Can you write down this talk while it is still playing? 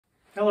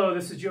Hello,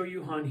 this is Joe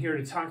Yuhan here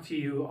to talk to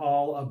you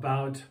all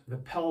about the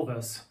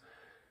pelvis,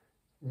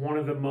 one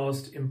of the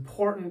most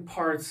important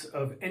parts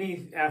of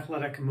any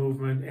athletic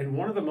movement and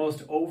one of the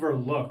most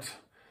overlooked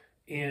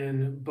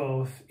in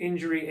both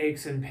injury,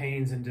 aches and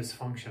pains, and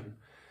dysfunction.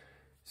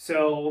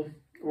 So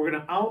we're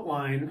going to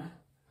outline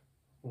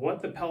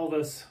what the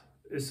pelvis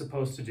is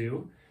supposed to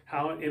do,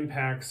 how it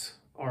impacts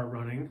our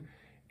running,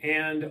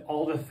 and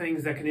all the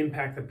things that can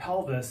impact the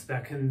pelvis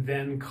that can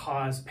then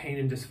cause pain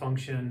and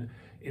dysfunction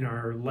in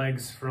our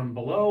legs from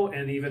below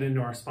and even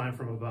into our spine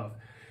from above.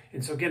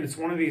 And so again, it's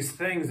one of these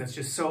things that's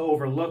just so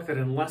overlooked that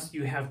unless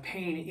you have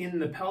pain in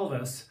the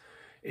pelvis,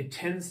 it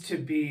tends to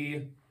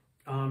be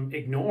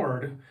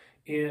ignored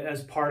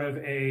as part of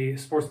a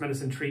sports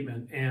medicine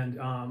treatment. And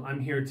I'm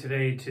here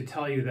today to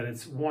tell you that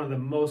it's one of the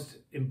most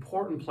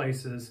important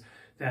places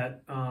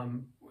that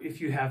if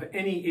you have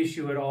any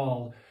issue at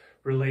all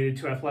related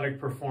to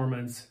athletic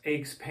performance,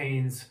 aches,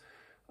 pains,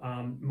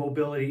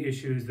 mobility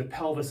issues, the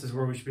pelvis is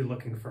where we should be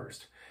looking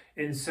first.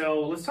 And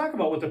so let's talk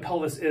about what the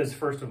pelvis is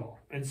first of all.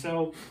 And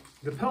so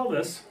the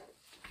pelvis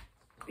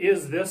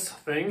is this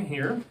thing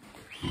here,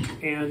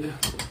 and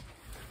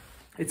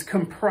it's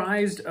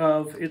comprised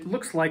of, it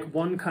looks like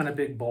one kind of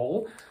big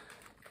bowl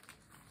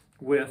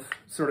with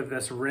sort of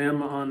this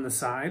rim on the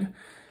side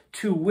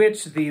to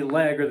which the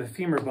leg or the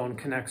femur bone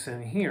connects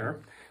in here.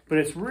 But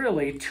it's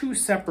really two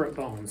separate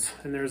bones,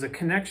 and there's a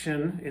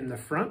connection in the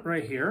front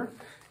right here,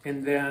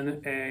 and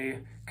then a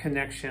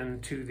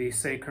connection to the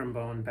sacrum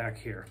bone back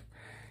here.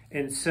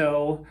 And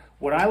so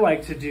what I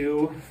like to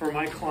do for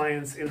my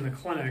clients in the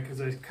clinic is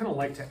I kind of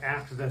like to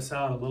act this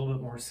out a little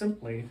bit more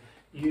simply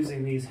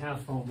using these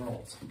half foam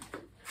rolls.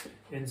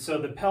 And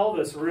so the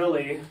pelvis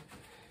really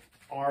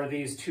are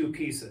these two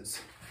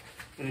pieces.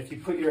 And if you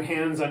put your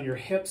hands on your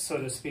hips, so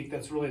to speak,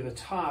 that's really the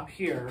top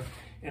here.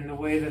 And the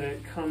way that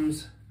it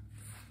comes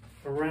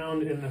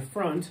around in the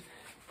front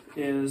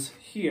is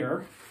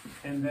here,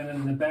 and then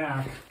in the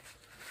back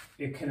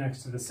it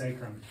connects to the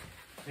sacrum.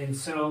 And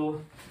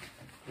so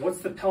what's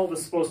the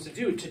pelvis supposed to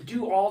do? To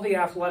do all the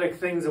athletic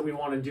things that we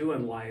want to do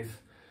in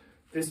life,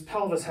 this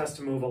pelvis has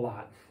to move a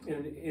lot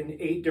in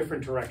 8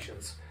 different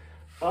directions.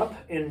 Up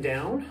and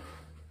down,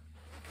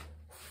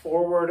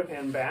 forward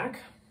and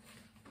back,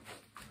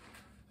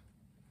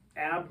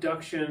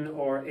 abduction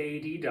or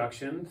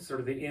adduction, sort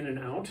of the in and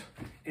out,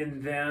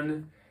 and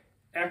then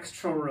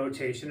external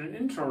rotation and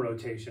internal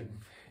rotation.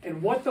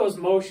 And what those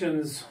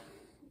motions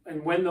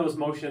and when those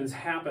motions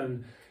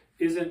happen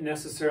isn't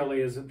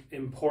necessarily as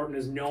important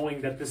as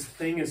knowing that this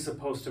thing is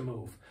supposed to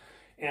move.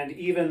 And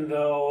even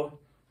though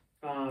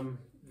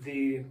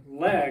the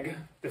leg,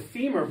 the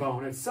femur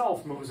bone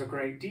itself moves a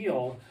great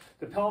deal,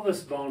 the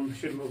pelvis bone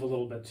should move a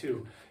little bit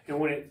too. And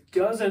when it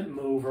doesn't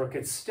move or it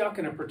gets stuck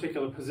in a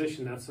particular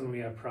position, that's when we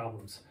have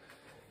problems.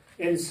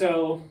 And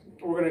so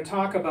we're going to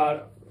talk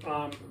about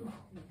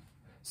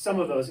some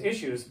of those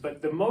issues,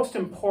 but the most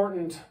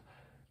important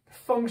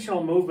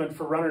functional movement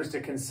for runners to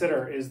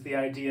consider is the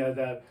idea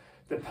that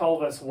the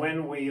pelvis,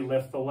 when we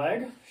lift the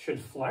leg, should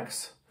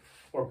flex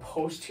or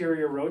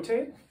posterior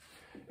rotate,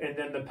 and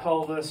then the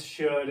pelvis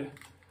should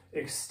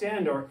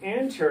extend or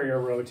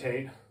anterior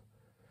rotate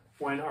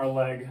when our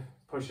leg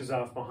pushes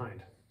off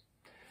behind.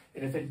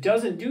 And if it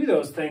doesn't do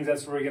those things,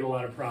 that's where we get a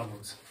lot of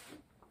problems.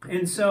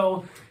 And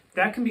so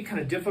that can be kind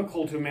of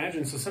difficult to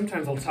imagine, so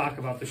sometimes I'll talk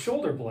about the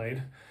shoulder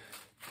blade,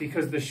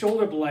 because the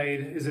shoulder blade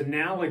is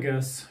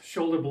analogous,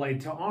 shoulder blade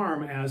to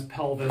arm, as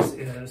pelvis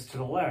is to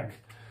the leg.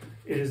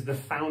 It is the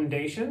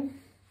foundation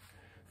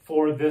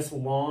for this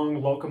long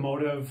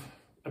locomotive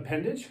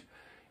appendage,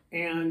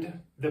 and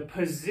the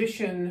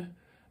position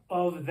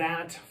of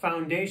that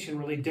foundation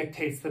really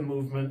dictates the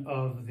movement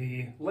of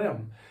the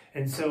limb.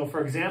 And so,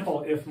 for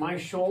example, if my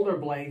shoulder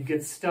blade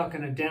gets stuck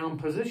in a down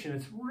position,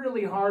 it's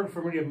really hard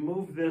for me to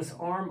move this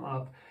arm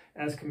up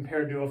as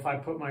compared to if I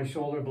put my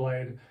shoulder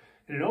blade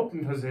in an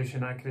open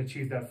position, I can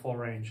achieve that full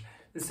range.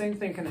 The same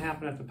thing can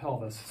happen at the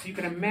pelvis. So you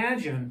can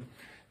imagine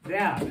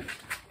that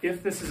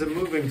if this is a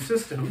moving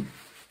system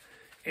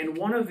and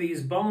one of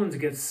these bones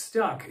gets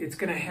stuck, it's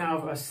going to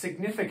have a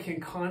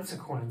significant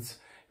consequence,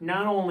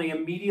 not only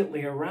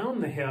immediately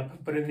around the hip,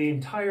 but in the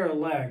entire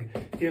leg,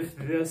 if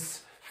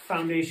this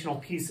foundational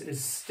piece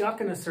is stuck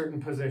in a certain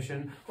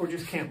position or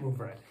just can't move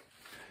right.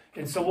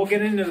 And so we'll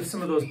get into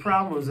some of those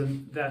problems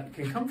that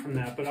can come from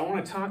that, but I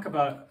want to talk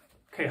about,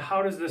 okay,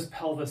 how does this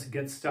pelvis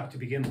get stuck to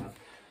begin with?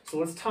 So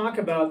let's talk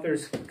about,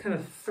 there's kind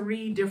of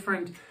 3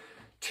 different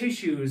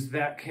tissues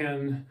that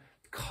can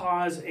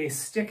cause a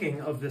sticking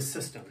of this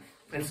system.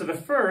 And so the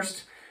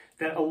first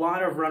that a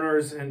lot of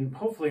runners and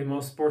hopefully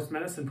most sports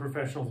medicine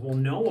professionals will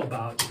know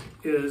about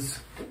is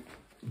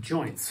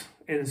joints.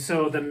 And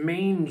so the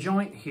main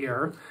joint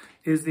here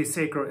is the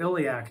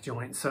sacroiliac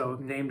joint, so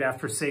named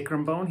after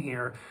sacrum bone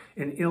here,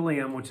 and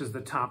ilium, which is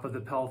the top of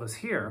the pelvis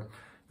here.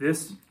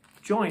 This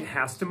joint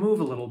has to move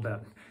a little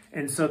bit.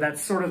 And so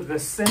that's sort of the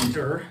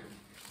center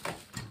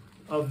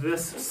of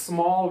this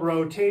small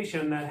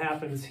rotation that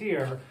happens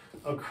here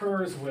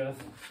occurs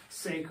with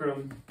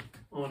sacrum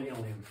on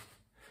ilium.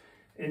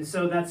 And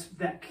so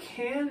that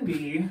can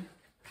be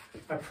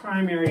a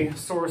primary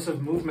source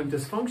of movement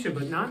dysfunction,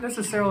 but not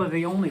necessarily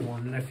the only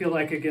one. And I feel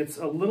like it gets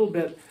a little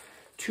bit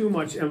too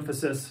much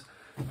emphasis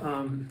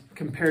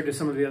compared to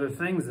some of the other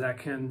things that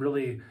can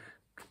really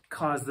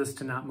cause this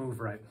to not move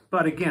right.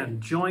 But again,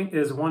 joint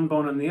is one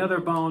bone on the other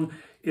bone.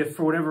 If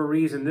for whatever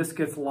reason this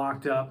gets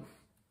locked up,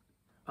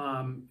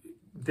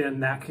 then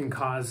that can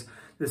cause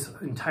this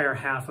entire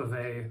half of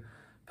a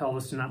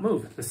pelvis to not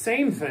move. The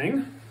same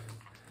thing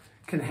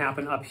can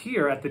happen up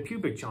here at the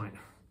pubic joint.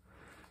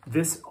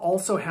 This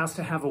also has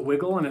to have a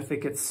wiggle, and if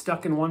it gets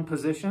stuck in one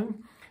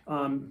position,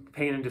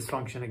 pain and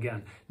dysfunction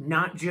again.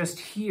 Not just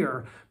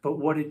here, but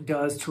what it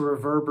does to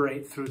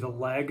reverberate through the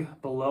leg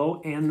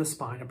below and the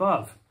spine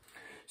above.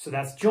 So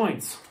that's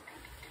joints.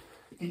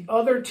 The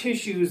other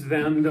tissues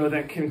then, though,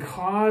 that can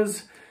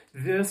cause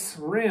this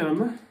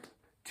rim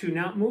to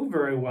not move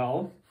very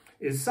well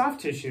is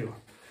soft tissue.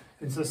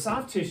 And so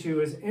soft tissue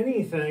is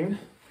anything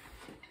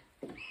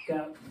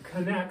that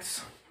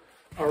connects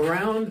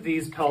around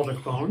these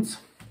pelvic bones.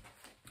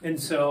 And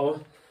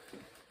so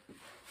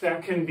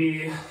that can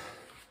be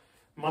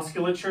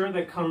musculature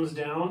that comes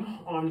down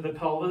onto the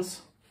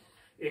pelvis.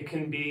 It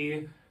can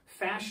be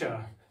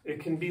fascia. It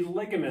can be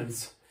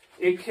ligaments.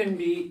 It can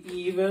be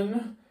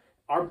even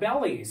our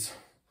bellies.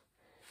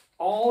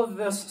 All of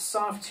this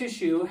soft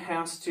tissue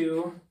has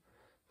to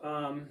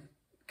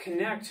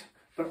connect,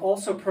 but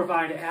also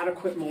provide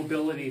adequate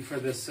mobility for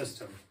this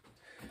system.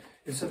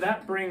 And so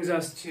that brings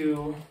us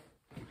to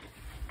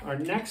our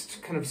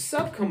next kind of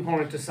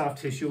subcomponent to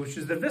soft tissue, which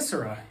is the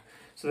viscera.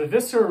 So the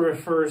viscera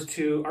refers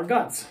to our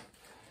guts.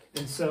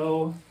 And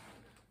so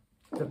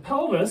the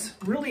pelvis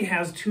really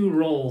has two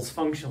roles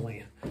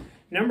functionally.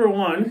 Number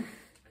one,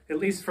 at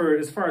least for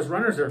as far as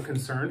runners are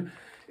concerned,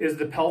 is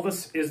the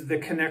pelvis is the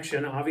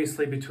connection,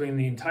 obviously, between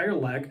the entire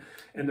leg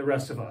and the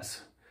rest of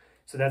us.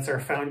 So that's our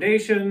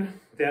foundation.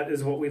 That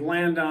is what we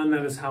land on.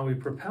 That is how we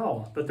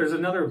propel. But there's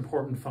another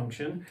important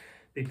function.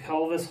 The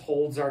pelvis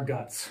holds our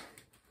guts.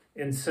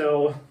 And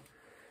so,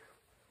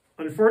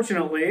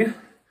 unfortunately,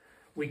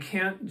 we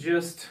can't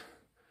just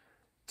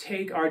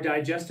take our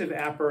digestive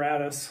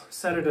apparatus,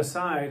 set it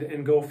aside,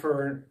 and go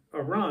for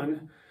a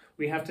run.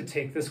 We have to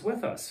take this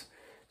with us.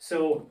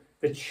 So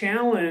the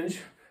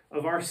challenge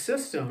of our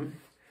system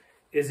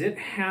is it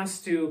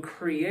has to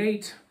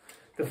create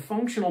the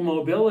functional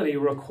mobility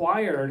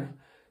required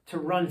to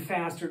run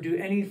fast or do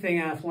anything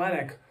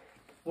athletic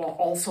while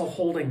also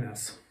holding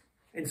this.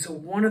 And so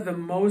one of the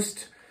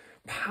most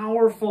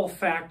powerful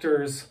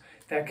factors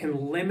that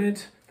can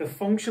limit the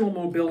functional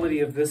mobility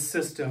of this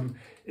system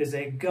is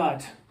a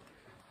gut.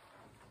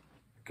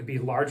 It could be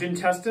large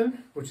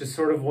intestine, which is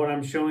sort of what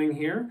I'm showing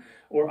here,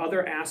 or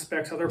other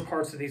aspects, other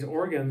parts of these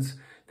organs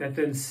that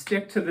then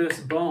stick to this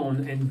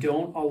bone and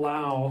don't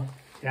allow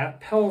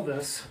that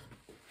pelvis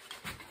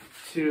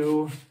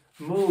to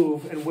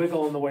move and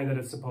wiggle in the way that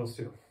it's supposed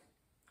to.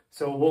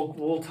 So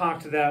we'll talk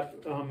to that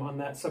on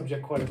that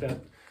subject quite a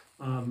bit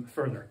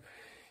further.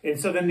 And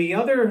so then the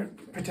other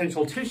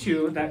potential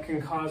tissue that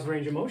can cause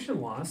range of motion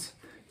loss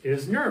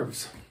is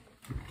nerves.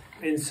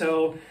 And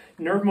so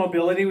nerve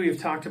mobility we've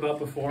talked about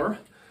before.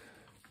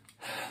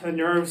 The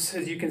nerves,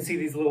 as you can see,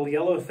 these little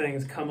yellow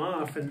things come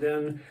off, and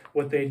then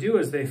what they do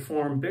is they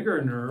form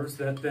bigger nerves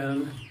that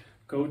then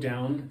go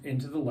down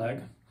into the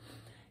leg.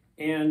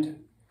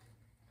 And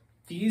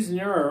these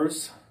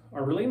nerves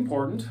are really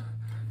important.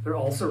 They're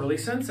also really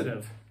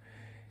sensitive.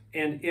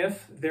 And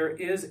if there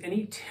is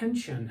any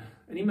tension,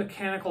 any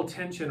mechanical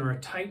tension or a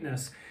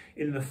tightness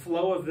in the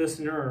flow of this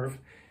nerve,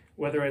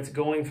 whether it's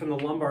going from the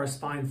lumbar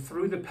spine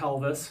through the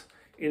pelvis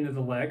into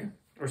the leg,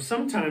 or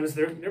sometimes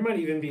there might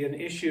even be an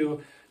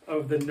issue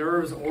of the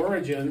nerve's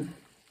origin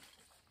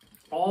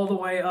all the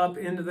way up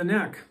into the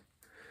neck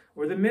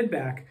or the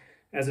mid-back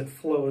as it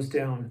flows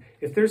down.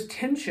 If there's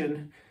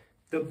tension,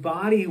 the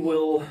body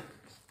will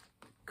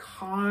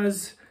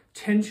cause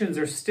tensions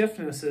or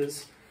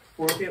stiffnesses,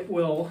 or it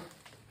will,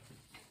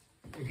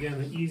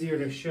 again, easier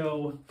to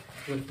show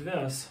with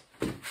this.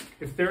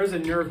 If there is a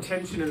nerve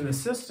tension in the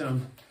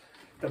system,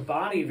 the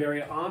body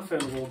very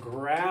often will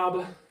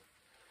grab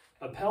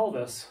a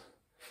pelvis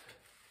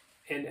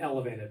and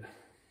elevate it.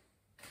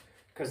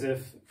 Because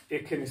if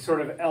it can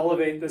sort of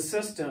elevate the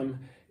system,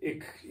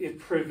 it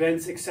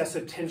prevents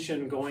excessive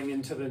tension going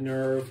into the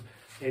nerve,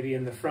 maybe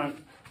in the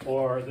front,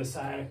 or the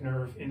sciatic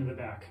nerve into the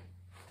back.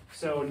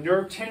 So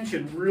nerve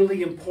tension,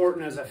 really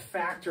important as a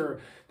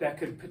factor that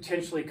could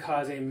potentially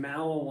cause a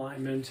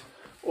malalignment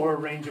or a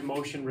range of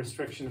motion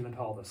restriction in the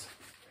pelvis.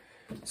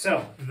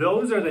 So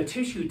those are the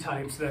tissue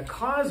types that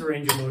cause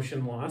range of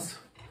motion loss.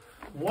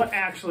 What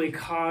actually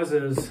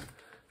causes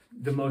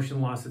the motion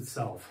loss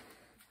itself?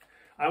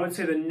 I would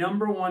say the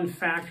number one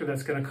factor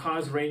that's going to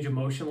cause range of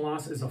motion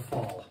loss is a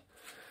fall.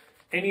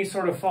 Any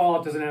sort of fall,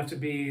 it doesn't have to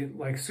be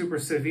like super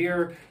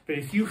severe, but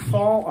if you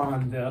fall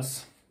on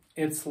this,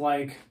 it's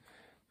like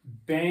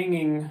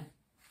banging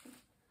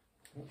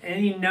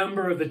any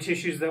number of the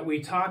tissues that we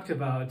talked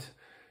about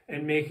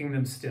and making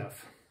them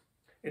stiff.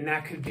 And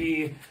that could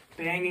be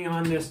banging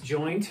on this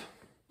joint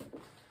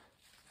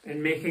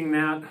and making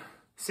that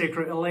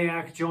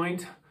sacroiliac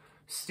joint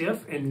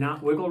stiff and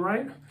not wiggle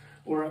right,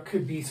 or it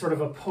could be sort of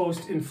a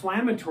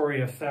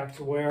post-inflammatory effect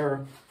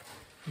where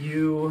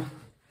you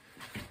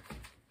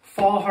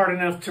fall hard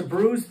enough to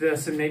bruise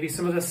this and maybe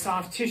some of the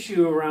soft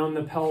tissue around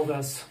the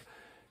pelvis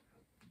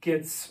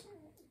gets,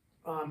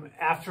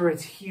 after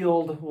it's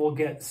healed, will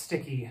get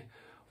sticky.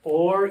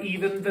 Or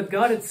even the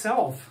gut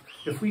itself.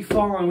 If we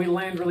fall and we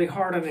land really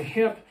hard on the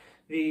hip,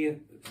 the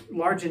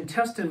large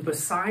intestine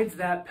besides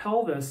that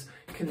pelvis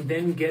can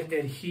then get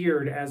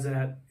adhered as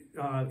that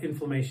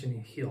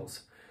inflammation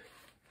heals.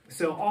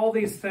 So all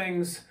these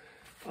things,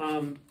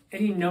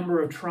 any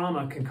number of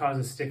trauma can cause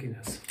a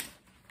stickiness.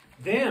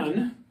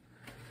 Then,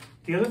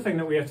 the other thing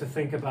that we have to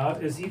think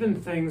about is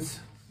even things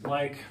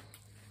like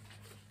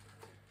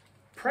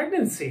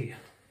pregnancy.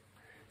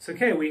 So,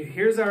 okay,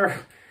 here's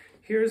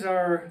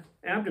our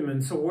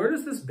abdomen. So where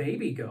does this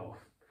baby go?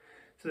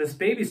 So this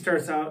baby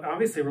starts out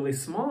obviously really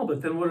small,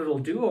 but then what it'll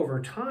do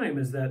over time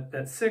is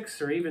that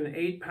 6 or even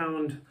 8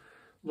 pound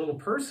little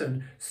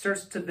person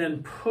starts to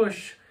then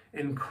push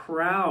and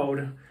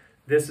crowd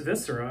this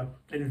viscera.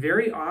 And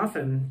very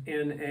often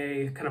in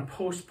a kind of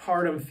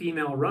postpartum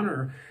female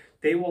runner,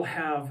 they will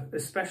have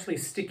especially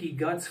sticky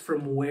guts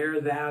from where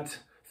that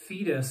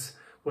fetus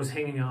was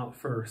hanging out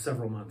for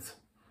several months.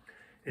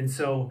 And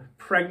so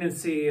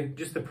pregnancy,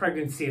 just the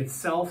pregnancy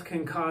itself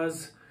can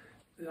cause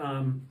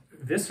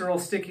visceral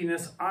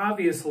stickiness.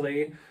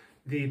 Obviously,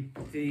 the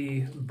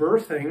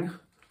birthing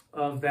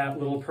of that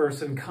little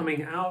person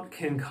coming out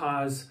can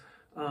cause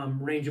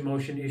range of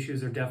motion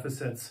issues or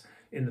deficits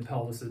in the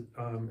pelvis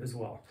as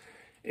well.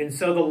 And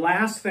so the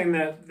last thing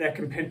that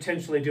can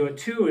potentially do it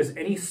too is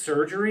any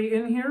surgery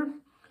in here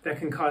that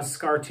can cause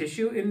scar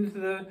tissue into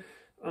the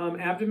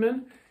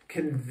abdomen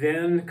can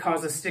then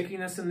cause a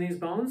stickiness in these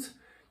bones.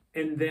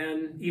 And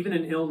then even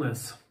an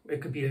illness. It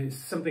could be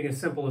something as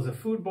simple as a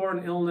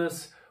foodborne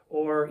illness,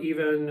 or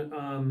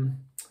even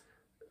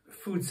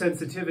food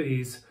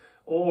sensitivities,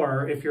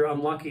 or if you're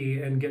unlucky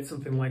and get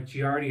something like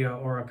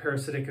Giardia or a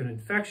parasitic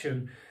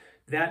infection,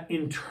 that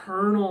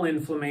internal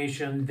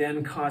inflammation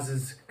then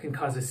can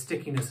cause a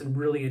stickiness and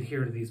really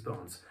adhere to these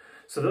bones.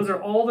 So those are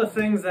all the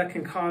things that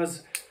can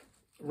cause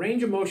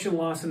range of motion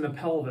loss in the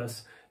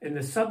pelvis. In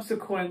the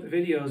subsequent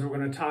videos, we're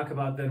going to talk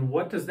about then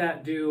what does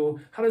that do,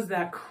 how does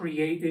that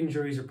create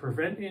injuries or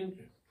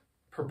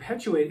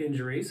perpetuate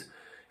injuries,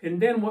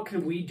 and then what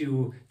can we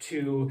do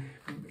to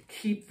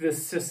keep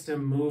this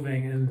system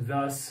moving and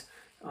thus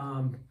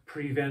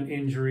prevent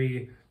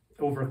injury,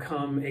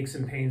 overcome aches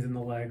and pains in the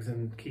legs,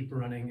 and keep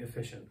running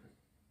efficient.